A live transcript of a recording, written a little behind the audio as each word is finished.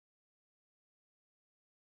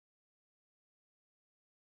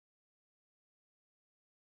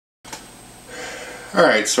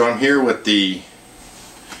Alright, so I'm here with the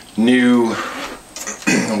new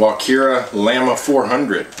Walkera Lama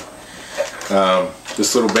 400.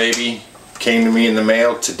 This little baby came to me in the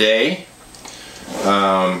mail today.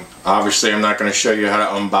 Obviously I'm not going to show you how to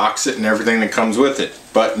unbox it and everything that comes with it,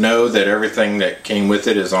 but know that everything that came with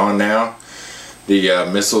it is on now. The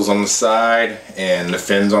missiles on the side and the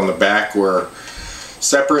fins on the back were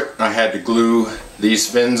separate. I had to glue these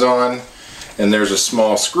fins on, and there's a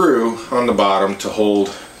small screw on the bottom to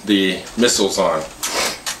hold the missiles on.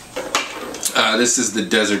 This is the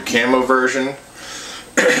desert camo version.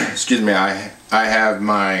 Excuse me, I have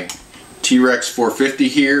my T-Rex 450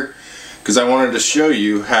 here because I wanted to show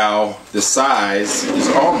you how the size is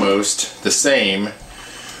almost the same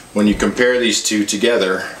when you compare these two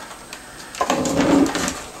together.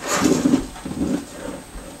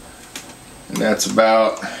 And that's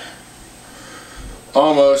about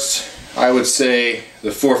almost, I would say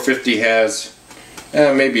the 450 has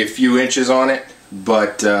maybe a few inches on it,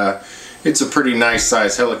 but it's a pretty nice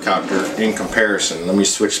size helicopter in comparison. Let me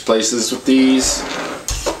switch places with these,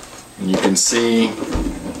 and you can see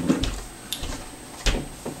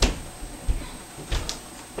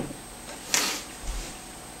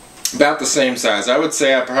about the same size. I would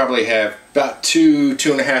say I probably have about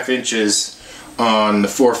 2.5 inches on the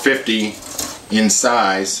 450 in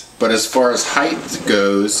size, but as far as height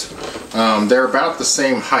goes, they're about the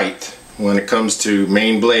same height when it comes to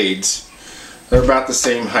main blades. They're about the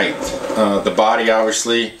same height. The body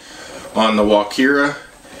obviously on the Walkera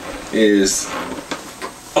is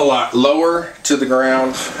a lot lower to the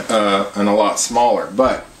ground and a lot smaller,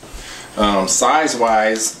 but size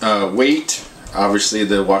wise, weight, obviously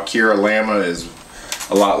the Walkera Lama is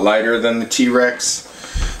a lot lighter than the T-Rex.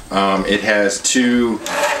 It has two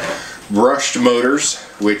brushed motors,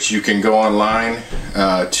 which you can go online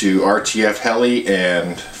to RTF Heli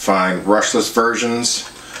and find brushless versions.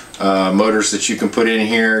 Motors that you can put in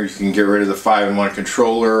here. You can get rid of the 5-in-1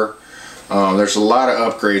 controller. There's a lot of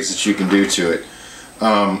upgrades that you can do to it.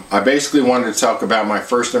 I basically wanted to talk about my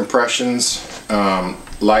first impressions,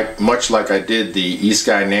 much like I did the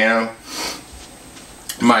eSky Nano.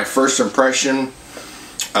 My first impression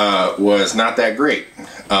was not that great,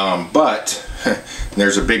 but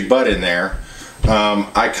there's a big but in there.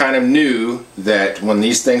 I kind of knew that when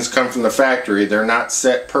these things come from the factory, they're not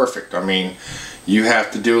set perfect. I mean, you have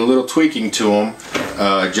to do a little tweaking to them,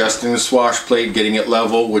 adjusting the swash plate, getting it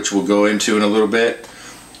level, which we'll go into in a little bit.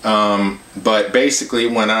 But basically,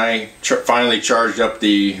 when I finally charged up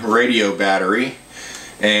the radio battery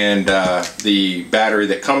and the battery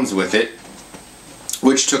that comes with it,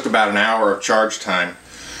 which took about an hour of charge time,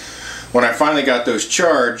 when I finally got those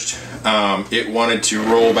charged, it wanted to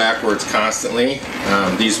roll backwards constantly.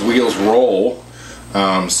 These wheels roll,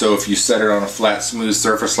 so if you set it on a flat, smooth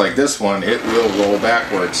surface like this one, it will roll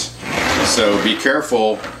backwards. So be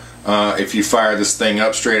careful if you fire this thing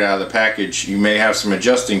up straight out of the package. You may have some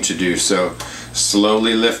adjusting to do, so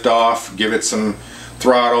slowly lift off, give it some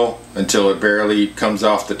throttle until it barely comes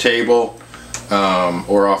off the table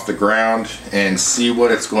or off the ground, and see what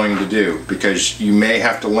it's going to do, because you may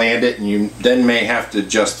have to land it and you then may have to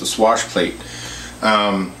adjust the swash plate.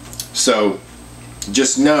 So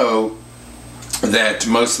just know that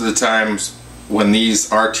most of the times when these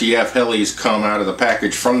RTF helis come out of the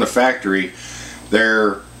package from the factory,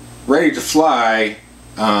 they're ready to fly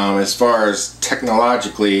as far as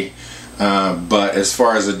technologically, but as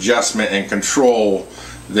far as adjustment and control,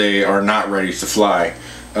 they are not ready to fly.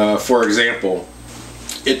 For example,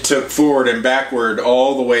 it took forward and backward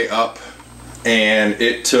all the way up, and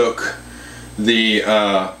it took the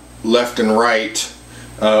left and right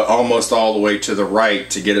almost all the way to the right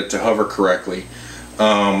to get it to hover correctly.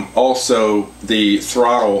 Also, the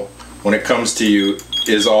throttle, when it comes to you,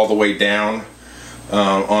 is all the way down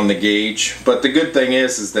on the gauge. But the good thing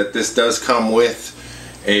is that this does come with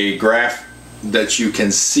a graph that you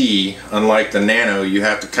can see. Unlike the Nano, you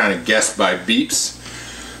have to kind of guess by beeps.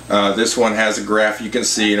 This one has a graph you can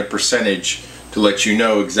see and a percentage to let you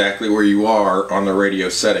know exactly where you are on the radio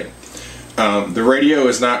setting. The radio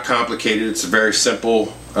is not complicated. It's a very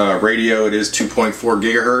simple radio. It is 2.4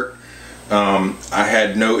 gigahertz. I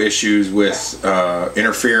had no issues with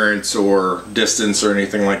interference or distance or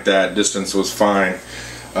anything like that. Distance was fine,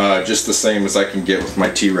 just the same as I can get with my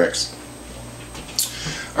T-Rex.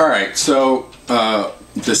 Alright, so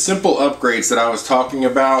the simple upgrades that I was talking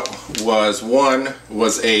about was, one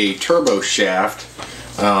was a turbo shaft.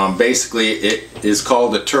 Basically it is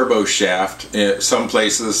called a turbo shaft. Some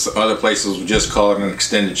places, other places will just call it an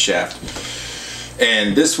extended shaft.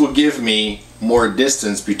 And this will give me more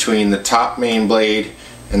distance between the top main blade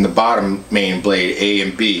and the bottom main blade, A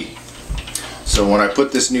and B. So when I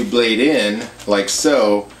put this new blade in, like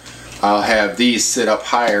so, I'll have these sit up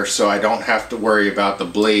higher so I don't have to worry about the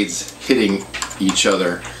blades hitting each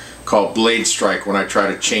other, called blade strike, when I try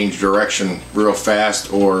to change direction real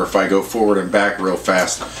fast, or if I go forward and back real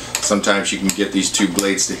fast. Sometimes you can get these two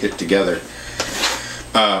blades to hit together.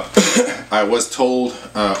 I was told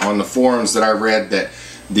on the forums that I read that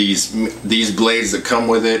these blades that come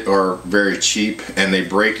with it are very cheap and they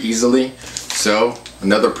break easily. So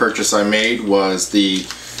another purchase I made was the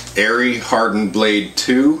Airy Hardened Blade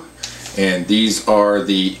 2, and these are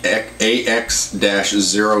the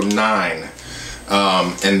AX-09,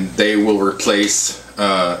 and they will replace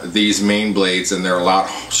these main blades, and they're a lot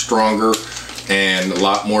stronger and a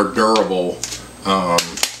lot more durable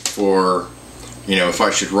for, you know, if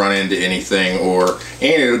I should run into anything, and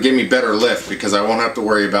it'll give me better lift because I won't have to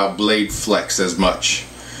worry about blade flex as much.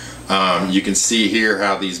 You can see here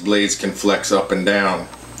how these blades can flex up and down.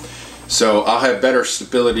 So I'll have better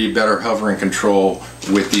stability, better hovering control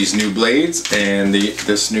with these new blades and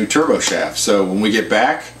this new turbo shaft. So when we get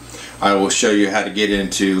back, I will show you how to get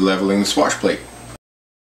into leveling the swash plate.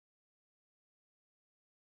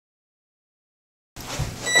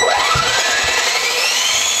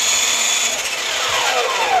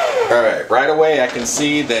 Alright, right away I can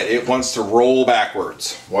see that it wants to roll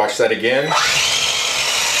backwards. Watch that again.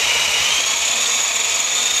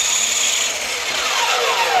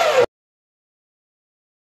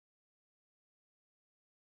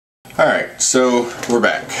 Alright, so we're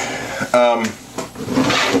back.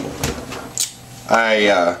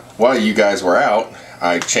 While you guys were out,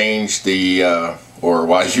 I changed the, or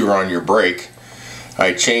while you were on your break,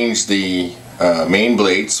 I changed the main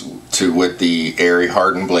blades with the Airy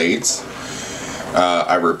Hardened blades.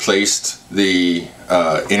 I replaced the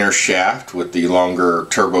inner shaft with the longer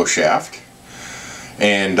turbo shaft.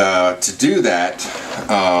 And to do that,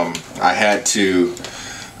 I had to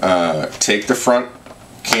take the front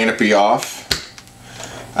canopy off.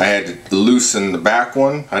 I had to loosen the back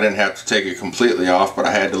one. I didn't have to take it completely off, but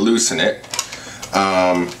I had to loosen it.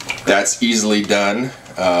 That's easily done.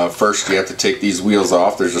 First you have to take these wheels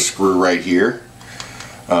off. There's a screw right here.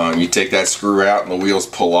 You take that screw out and the wheels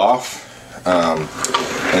pull off. And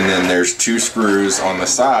then there's two screws on the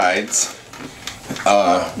sides.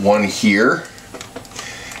 One here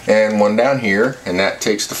and one down here, and that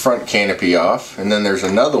takes the front canopy off. And then there's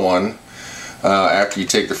another one after you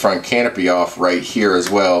take the front canopy off right here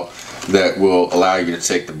as well, that will allow you to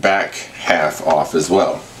take the back half off as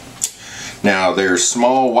well. Now there's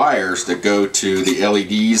small wires that go to the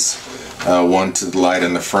LEDs, one to the light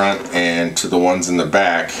in the front and to the ones in the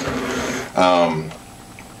back,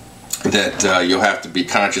 that you'll have to be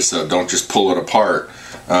conscious of. Don't just pull it apart.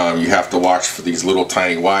 You have to watch for these little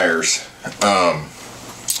tiny wires.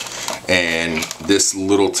 And this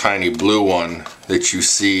little tiny blue one that you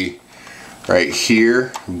see right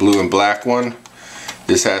here, blue and black one,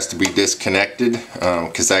 this has to be disconnected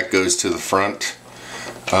because that goes to the front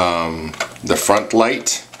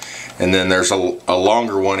light. And then there's a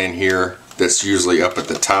longer one in here that's usually up at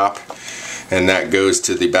the top, and that goes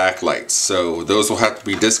to the back lights. So those will have to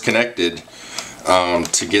be disconnected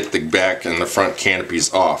to get the back and the front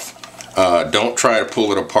canopies off. Don't try to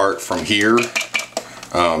pull it apart from here.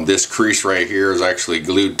 This crease right here is actually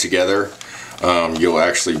glued together. You'll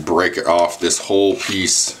actually break it off. This whole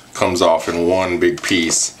piece comes off in one big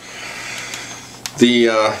piece.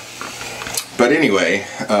 But anyway,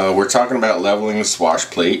 we're talking about leveling the swash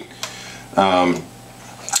plate.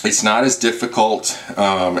 It's not as difficult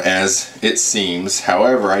as it seems.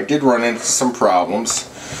 However, I did run into some problems,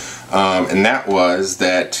 and that was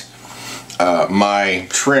that my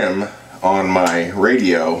trim on my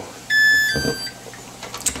radio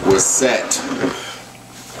was set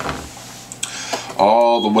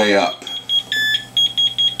all the way up.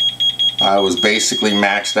 I was basically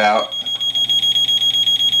maxed out.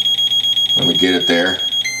 Let me get it there.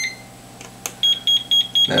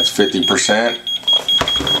 That's 50%.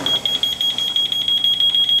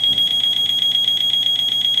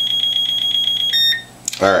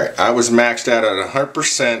 Alright, I was maxed out at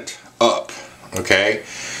 100% up, okay?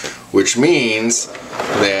 Which means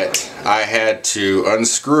that I had to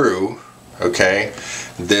unscrew, okay,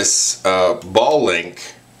 this ball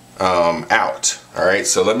link out. Alright,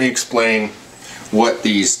 so let me explain what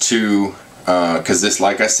these two, because this,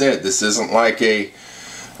 like I said, this isn't like a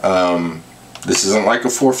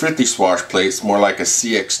 450 swash plate. It's more like a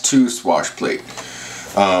CX2 swash plate.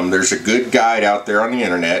 There's a good guide out there on the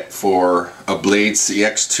internet for a Blade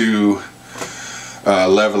CX2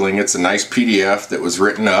 leveling. It's a nice PDF that was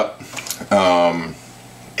written up, and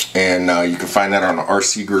you can find that on the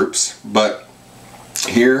RC groups. But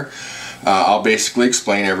here I'll basically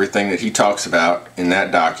explain everything that he talks about in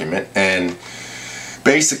that document. And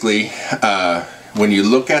basically, when you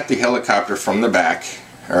look at the helicopter from the back,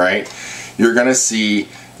 all right, you're going to see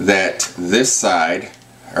that this side,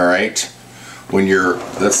 all right, when you're,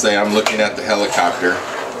 let's say I'm looking at the helicopter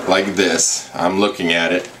like this, I'm looking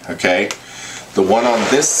at it, okay, the one on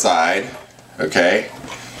this side, okay,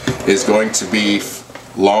 is going to be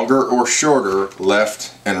longer or shorter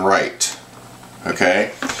left and right,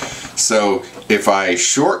 okay. So if I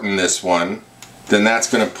shorten this one, then that's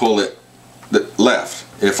going to pull it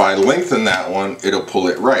left. If I lengthen that one, it'll pull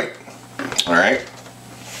it right. Alright?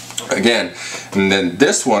 Again, and then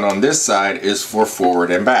this one on this side is for forward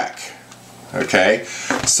and back. Okay?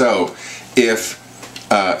 So if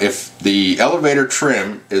the elevator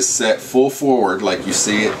trim is set full forward like you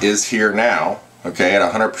see it is here now, okay,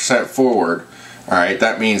 at 100% forward, alright,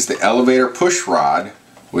 that means the elevator push rod,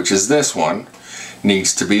 which is this one,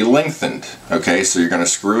 needs to be lengthened. Okay, so you're going to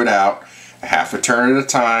screw it out a half a turn at a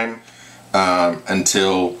time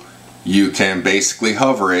until you can basically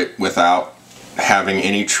hover it without having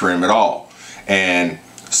any trim at all. And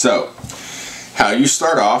so how you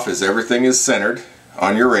start off is everything is centered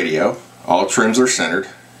on your radio. All trims are centered.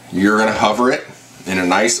 You're going to hover it in a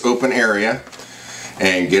nice open area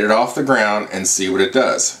and get it off the ground and see what it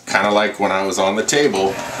does. Kind of like when I was on the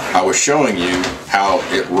table, I was showing you how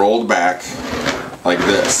it rolled back like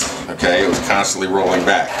this, okay? It was constantly rolling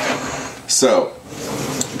back. So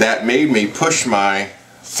that made me push my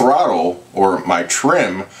throttle or my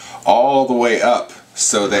trim all the way up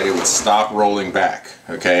so that it would stop rolling back,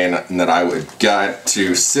 okay? And that I would get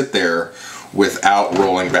to sit there without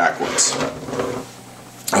rolling backwards,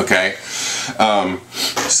 okay?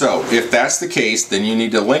 So if that's the case, then you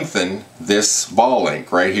need to lengthen this ball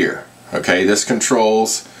link right here, okay? This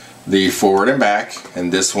controls the forward and back,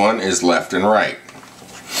 and this one is left and right.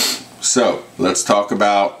 So let's talk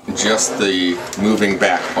about just the moving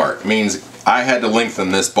back part. It means I had to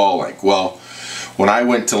lengthen this ball link. Well, when I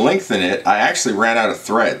went to lengthen it, I actually ran out of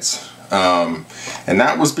threads. And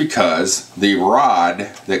that was because the rod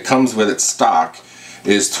that comes with its stock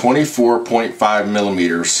is 24.5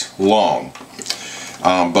 millimeters long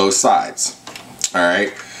on both sides.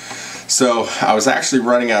 Alright, so I was actually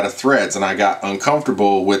running out of threads, and I got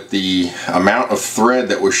uncomfortable with the amount of thread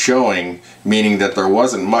that was showing, meaning that there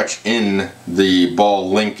wasn't much in the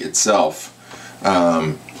ball link itself.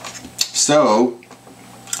 So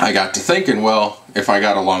I got to thinking, well, if I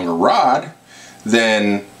got a longer rod,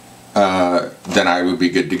 then I would be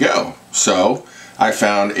good to go. So I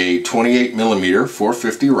found a 28 millimeter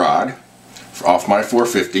 450 rod off my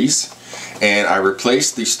 450s, and I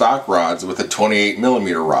replaced the stock rods with a 28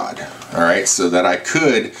 millimeter rod, alright, so that I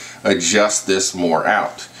could adjust this more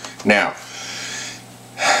out. Now,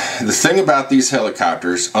 the thing about these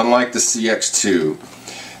helicopters, unlike the CX2,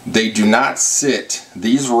 they do not sit,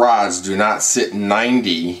 these rods do not sit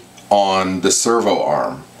 90 on the servo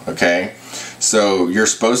arm, okay? So you're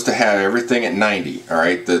supposed to have everything at 90,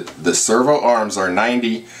 alright? The servo arms are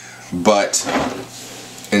 90, but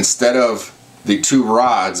instead of the two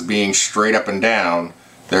rods being straight up and down,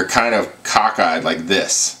 they're kind of cockeyed like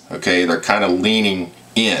this, okay? They're kind of leaning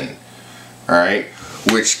in, alright?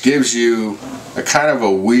 Which gives you a kind of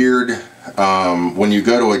a weird, when you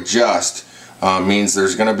go to adjust, means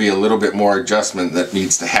there's going to be a little bit more adjustment that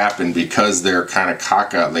needs to happen because they're kind of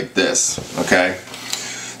cockeyed like this, okay?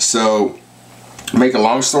 So, make a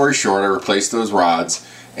long story short, I replaced those rods,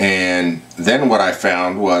 and then what I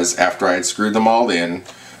found was, after I had screwed them all in,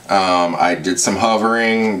 I did some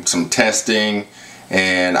hovering, some testing,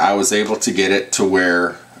 and I was able to get it to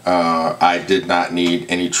where I did not need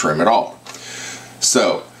any trim at all.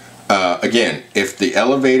 So, again, if the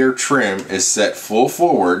elevator trim is set full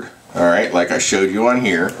forward, alright, like I showed you on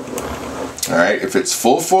here, alright, if it's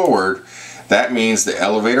full forward, that means the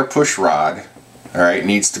elevator push rod, alright,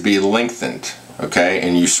 needs to be lengthened, okay,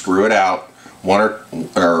 and you screw it out one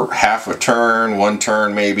or half a turn, one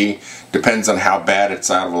turn maybe, depends on how bad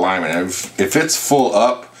it's out of alignment. If it's full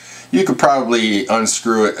up, you could probably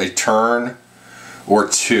unscrew it a turn or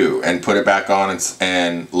two and put it back on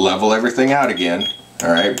and level everything out again,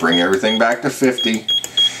 alright, bring everything back to 50,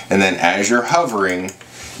 and then as you're hovering,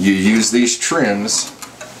 you use these trims,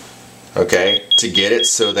 okay, to get it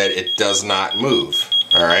so that it does not move,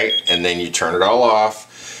 alright, and then you turn it all off,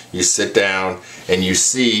 you sit down, and you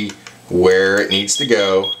see where it needs to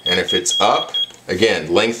go, and if it's up,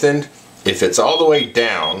 again, lengthened. If it's all the way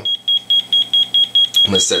down, I'm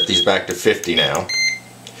going to set these back to 50 now,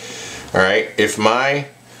 alright, if my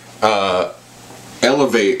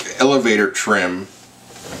elevator trim,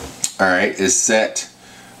 alright, is set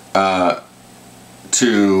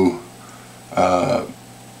to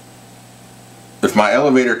if my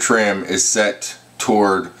elevator trim is set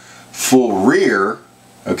toward full rear,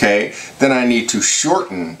 okay, then I need to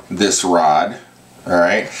shorten this rod, all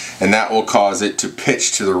right, and that will cause it to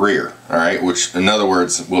pitch to the rear, all right, which in other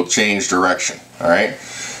words will change direction, all right.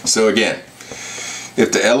 So again,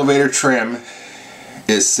 if the elevator trim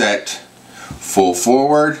is set full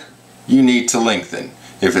forward, you need to lengthen.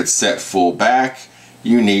 If it's set full back,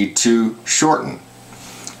 you need to shorten,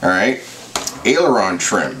 all right. Aileron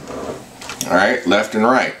trim, all right, left and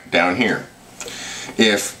right down here.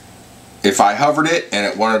 If I hovered it and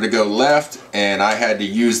it wanted to go left and I had to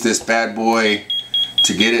use this bad boy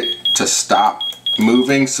to get it to stop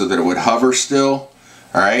moving so that it would hover still,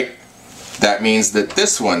 all right, that means that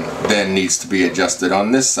this one then needs to be adjusted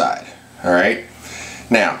on this side, all right.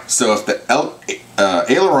 Now, so if the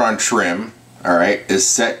aileron trim, all right, is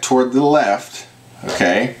set toward the left,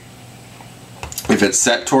 okay, if it's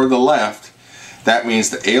set toward the left, that means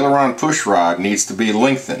the aileron push rod needs to be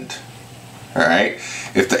lengthened, all right.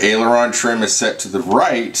 If the aileron trim is set to the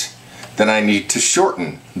right, then I need to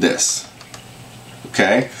shorten this,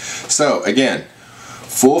 okay. So again,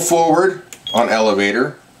 full forward on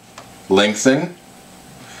elevator, lengthen.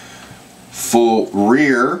 Full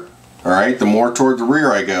rear, all right, the more toward the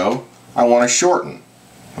rear I go, I want to shorten,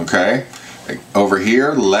 okay. Over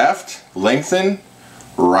here, left, lengthen,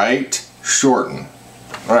 right, shorten.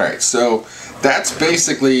 All right, so that's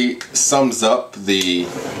basically sums up the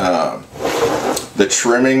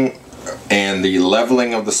trimming and the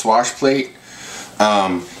leveling of the swash plate.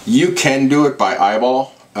 You can do it by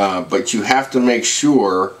eyeball, but you have to make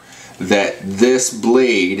sure that this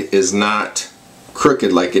blade is not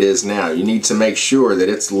crooked like it is now. You need to make sure that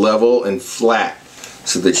it's level and flat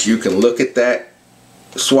so that you can look at that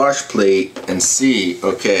swash plate and see,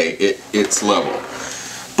 okay, it's level.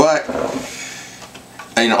 But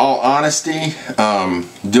in all honesty,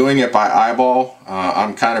 doing it by eyeball,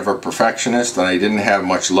 I'm kind of a perfectionist and I didn't have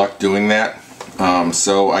much luck doing that.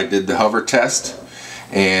 So I did the hover test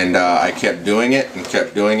and I kept doing it and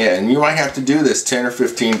kept doing it, and you might have to do this 10 or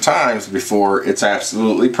 15 times before it's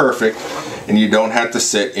absolutely perfect and you don't have to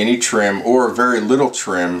set any trim or very little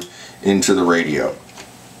trim into the radio.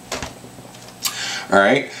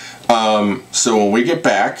 Alright, so when we get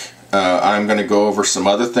back, I'm going to go over some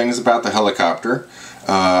other things about the helicopter.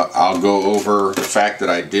 I'll go over the fact that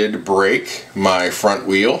I did break my front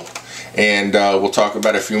wheel, and we'll talk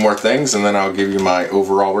about a few more things, and then I'll give you my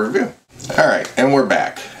overall review. Alright, and we're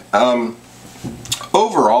back.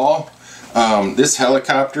 Overall, this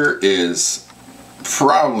helicopter is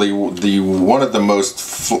probably one of the most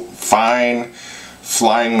fine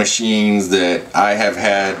flying machines that I have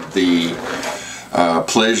had the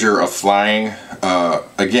pleasure of flying.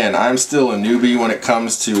 Again, I'm still a newbie when it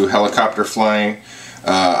comes to helicopter flying.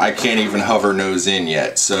 I can't even hover nose in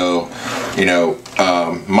yet, so you know,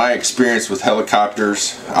 my experience with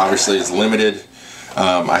helicopters obviously is limited.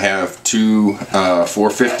 I have two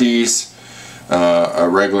 450s, a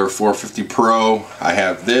regular 450 Pro. I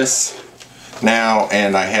have this now,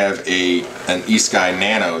 and I have an eSky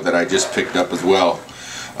Nano that I just picked up as well,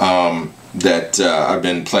 that I've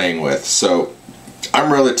been playing with. So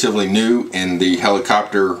I'm relatively new in the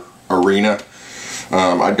helicopter arena.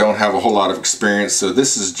 I don't have a whole lot of experience, so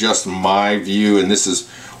this is just my view, and this is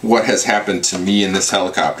what has happened to me in this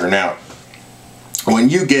helicopter. Now, when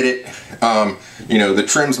you get it, you know, the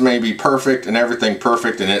trims may be perfect and everything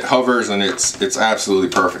perfect, and it hovers and it's absolutely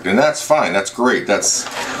perfect, and that's fine. That's great. That's,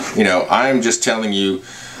 you know, I'm just telling you,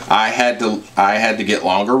 I had to get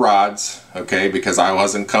longer rods, okay, because I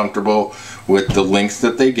wasn't comfortable with the length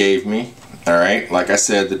that they gave me. All right, like I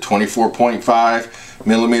said, the 24.5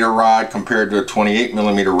 millimeter rod compared to a 28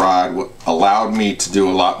 millimeter rod allowed me to do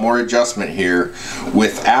a lot more adjustment here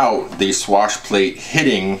without the swash plate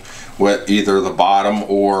hitting with either the bottom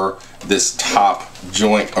or this top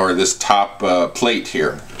joint or this top plate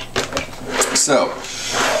here. So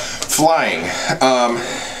flying,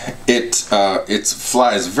 it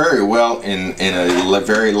flies very well in a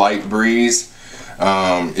very light breeze.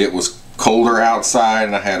 It was colder outside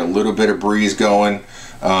and I had a little bit of breeze going.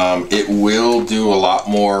 It will do a lot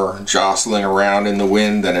more jostling around in the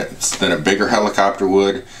wind than a bigger helicopter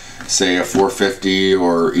would, say a 450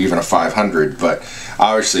 or even a 500, but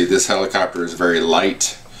obviously this helicopter is very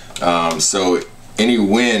light, so any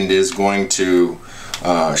wind is going to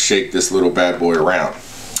shake this little bad boy around.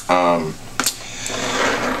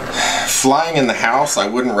 Flying in the house, I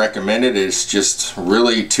wouldn't recommend it. It's just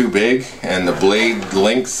really too big, and the blade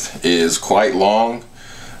length is quite long.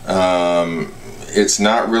 It's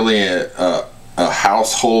not really a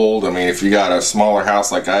household. I mean, if you got a smaller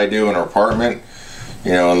house like I do, an apartment,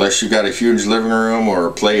 You know, unless you got a huge living room or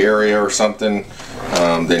a play area or something,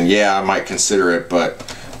 then yeah, I might consider it. But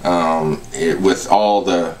with all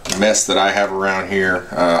the mess that I have around here,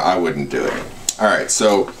 I wouldn't do it. Alright,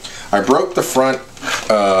 so I broke the front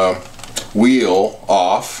wheel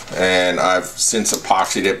off, and I've since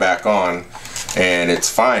epoxied it back on, and it's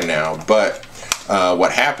fine now. But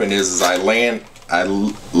what happened is I landed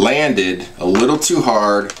a little too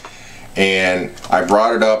hard, and I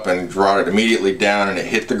brought it up and brought it immediately down, and it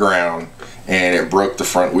hit the ground and it broke the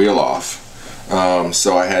front wheel off.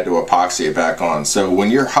 So I had to epoxy it back on. So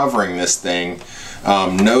when you're hovering this thing,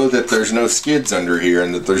 know that there's no skids under here,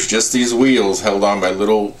 and that there's just these wheels held on by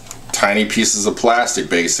little tiny pieces of plastic,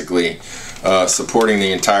 basically supporting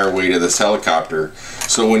the entire weight of this helicopter.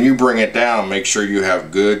 So when you bring it down, make sure you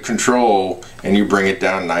have good control and you bring it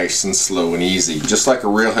down nice and slow and easy, just like a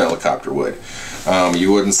real helicopter would.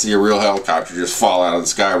 You wouldn't see a real helicopter just fall out of the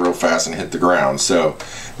sky real fast and hit the ground. So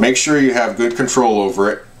make sure you have good control over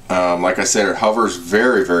it. Like I said, it hovers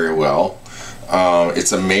very, very well.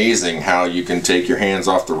 It's amazing how you can take your hands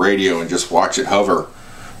off the radio and just watch it hover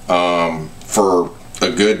for a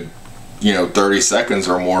good 30 seconds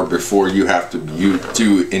or more before you have to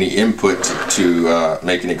do any input to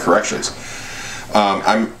make any corrections.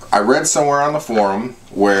 I read somewhere on the forum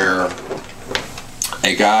where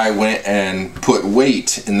a guy went and put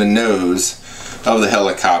weight in the nose of the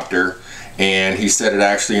helicopter, and he said it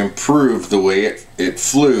actually improved the way it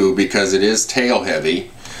flew, because it is tail heavy.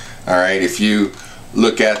 Alright, if you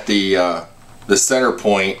look at the center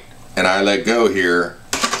point and I let go here,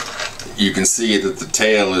 you can see that the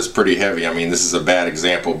tail is pretty heavy. I mean, this is a bad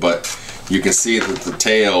example, but you can see that the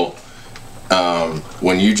tail,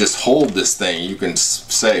 when you just hold this thing, you can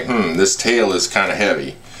say, this tail is kind of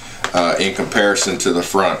heavy in comparison to the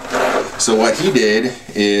front. So what he did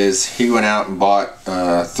is he went out and bought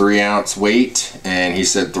 3-ounce weight, and he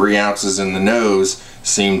said 3 ounces in the nose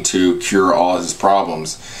seemed to cure all his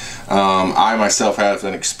problems. I myself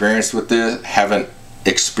haven't experienced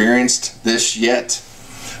this yet,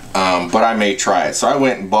 but I may try it. So I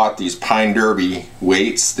went and bought these Pine Derby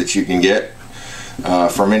weights that you can get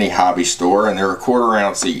from any hobby store, and they're a 1/4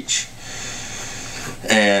 ounce each.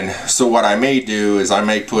 And so what I may do is I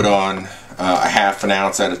may put on a 1/2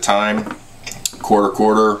 ounce at a time,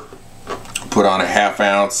 quarter, put on a 1/2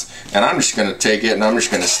 ounce, and I'm just going to take it and I'm just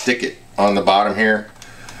going to stick it on the bottom here.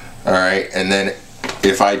 Alright, and then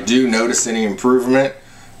if I do notice any improvement,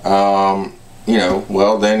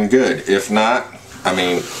 well, then good. If not, I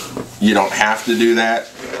mean, you don't have to do that.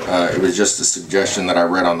 It was just a suggestion that I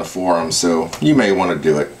read on the forum, so you may want to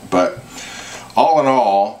do it. But all in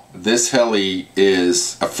all, this heli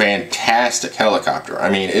is a fantastic helicopter. I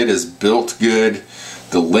mean, it is built good.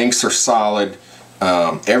 The links are solid.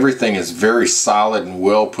 Everything is very solid and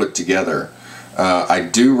well put together. I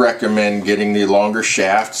do recommend getting the longer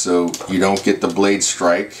shaft so you don't get the blade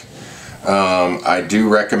strike. I do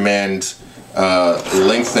recommend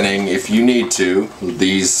lengthening, if you need to,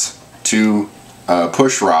 these 2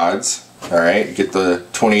 push rods. Alright, get the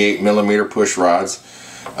 28mm push rods,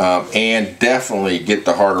 and definitely get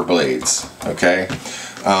the harder blades. Okay,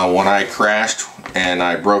 when I crashed and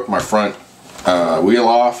I broke my front wheel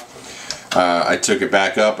off, I took it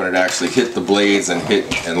back up and it actually hit the blades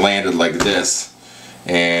and landed like this,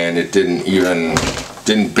 and it didn't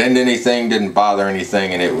bend anything, didn't bother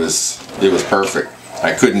anything, and it was perfect.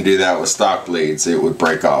 I couldn't do that with stock blades. It would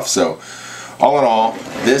break off. So all in all,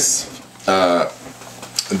 this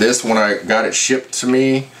when I got it shipped to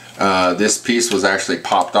me, this piece was actually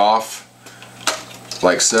popped off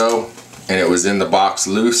like so, and it was in the box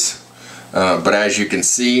loose. But as you can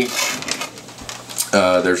see,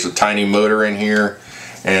 there's a tiny motor in here,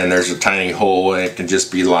 and there's a tiny hole, and it can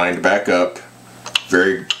just be lined back up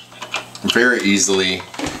very, very easily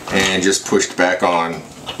and just pushed back on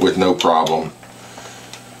with no problem,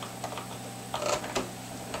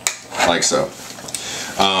 like so.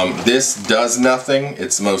 This does nothing.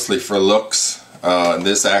 It's mostly for looks.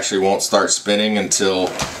 This actually won't start spinning until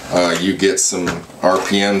you get some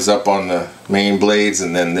RPMs up on the main blades,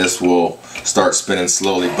 and then this will start spinning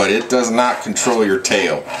slowly, but it does not control your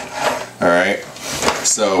tail. Alright,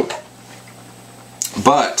 so,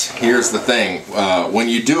 but here's the thing, when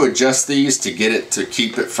you do adjust these to get it to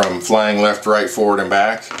keep it from flying left, right, forward, and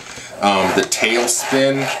back, the tail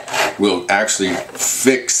spin will actually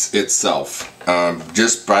fix itself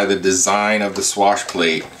just by the design of the swash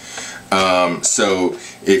plate. So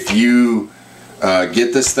if you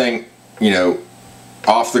get this thing,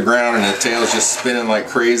 off the ground and the tail is just spinning like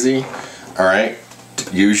crazy, alright,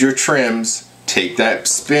 use your trims, take that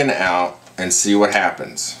spin out and see what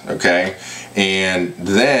happens, okay? And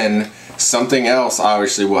then something else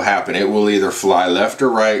obviously will happen. It will either fly left or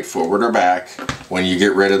right, forward or back when you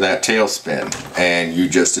get rid of that tail spin, and you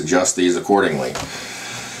just adjust these accordingly.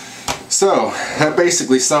 So that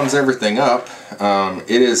basically sums everything up.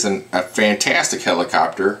 It is a fantastic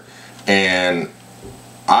helicopter, and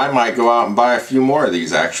I might go out and buy a few more of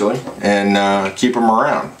these actually and keep them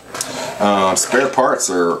around. Spare parts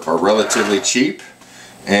are relatively cheap,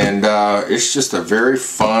 and it's just a very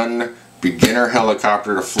fun beginner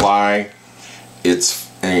helicopter to fly.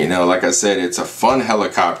 It's, you know, like I said, it's a fun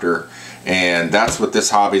helicopter, and that's what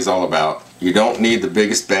this hobby is all about. You don't need the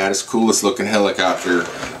biggest, baddest, coolest looking helicopter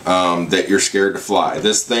that you're scared to fly.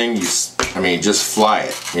 This thing, just fly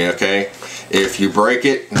it, okay? If you break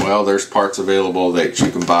it, well, there's parts available that you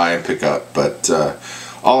can buy and pick up. But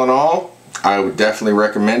all in all, I would definitely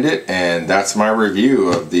recommend it, and that's my review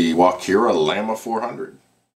of the Walkera Lama 400.